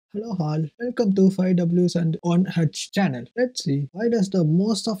Hello all, welcome to 5Ws and 1H channel. Let's see, why does the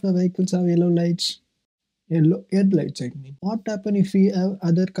most of the vehicles have yellow lights? Yellow headlights, I mean. What happen if we have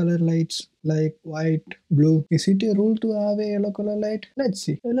other color lights like white, blue? Is it a rule to have a yellow color light? Let's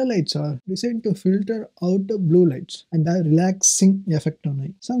see. Yellow lights are designed to filter out the blue lights and have relaxing effect on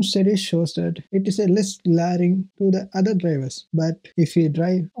eye. Some studies shows that it is a less glaring to the other drivers. But if we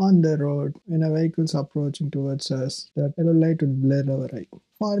drive on the road when a vehicle is approaching towards us, that yellow light will blur our eye.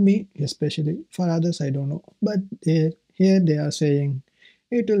 For me, especially. For others, I don't know. But here they are saying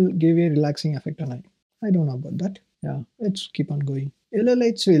it will give a relaxing effect on eye. I don't know about that. Yeah, let's keep on going. Yellow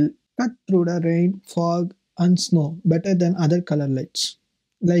lights will cut through the rain, fog, and snow better than other color lights,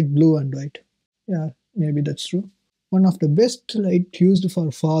 like blue and white. Yeah, maybe that's true. One of the best light used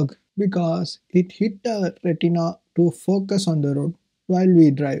for fog because it hit our retina to focus on the road while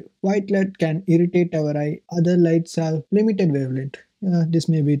we drive. White light can irritate our eye. Other lights have limited wavelength. Yeah, this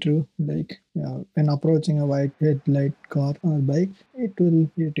may be true. Like, yeah, when approaching a white headlight car or bike, it will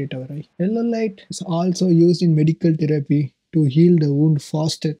irritate our eye. Yellow light is also used in medical therapy to heal the wound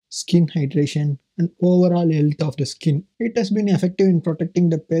faster, skin hydration, and overall health of the skin. It has been effective in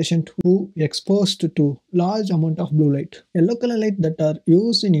protecting the patient who exposed to large amount of blue light. Yellow color light that are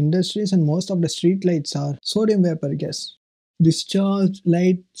used in industries and most of the street lights are sodium vapor gas. Discharge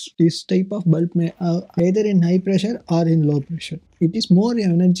lights, this type of bulb may have either in high pressure or in low pressure. It is more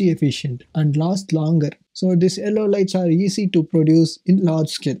energy efficient and lasts longer. So these yellow lights are easy to produce in large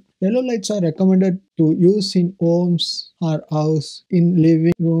scale. Yellow lights are recommended to use in homes or house, in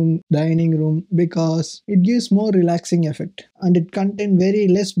living room, dining room because it gives more relaxing effect and it contains very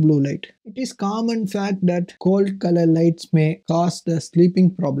less blue light. It is common fact that cold color lights may cause the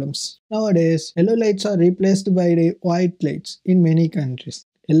sleeping problems. Nowadays, yellow lights are replaced by the white lights in many countries.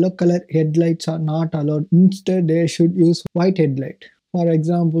 Yellow color headlights are not allowed. Instead, they should use white headlight. For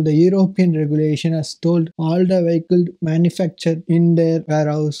example, the European regulation has told all the vehicles manufactured in their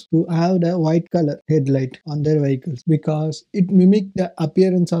warehouse to have the white color headlight on their vehicles because it mimics the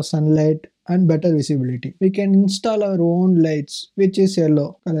appearance of sunlight and better visibility. We can install our own lights, which is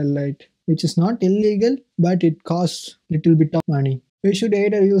yellow color light, which is not illegal, but it costs little bit of money. We should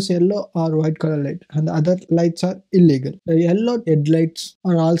either use yellow or white color light, and the other lights are illegal. The yellow headlights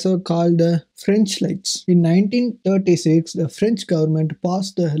are also called the French lights. In 1936, the French government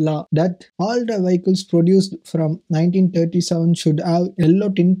passed a law that all the vehicles produced from 1937 should have yellow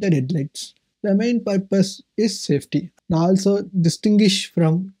tinted headlights. The main purpose is safety. They also distinguish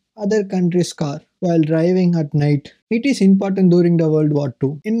from other countries' car while driving at night. It is important during the World War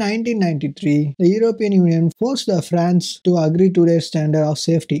II. In 1993, the European Union forced France to agree to their standard of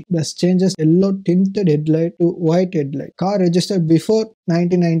safety, thus changes yellow tinted headlight to white headlight. Car registered before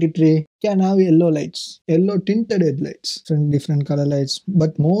 1993 can have yellow lights, yellow tinted headlights, different color lights,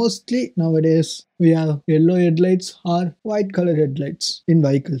 but mostly nowadays we have yellow headlights or white color headlights in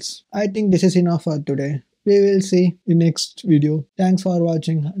vehicles. I think this is enough for today. We will see in next video. Thanks for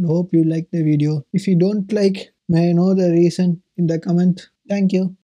watching and hope you like the video. If you don't like, may I know the reason in the comment. Thank you.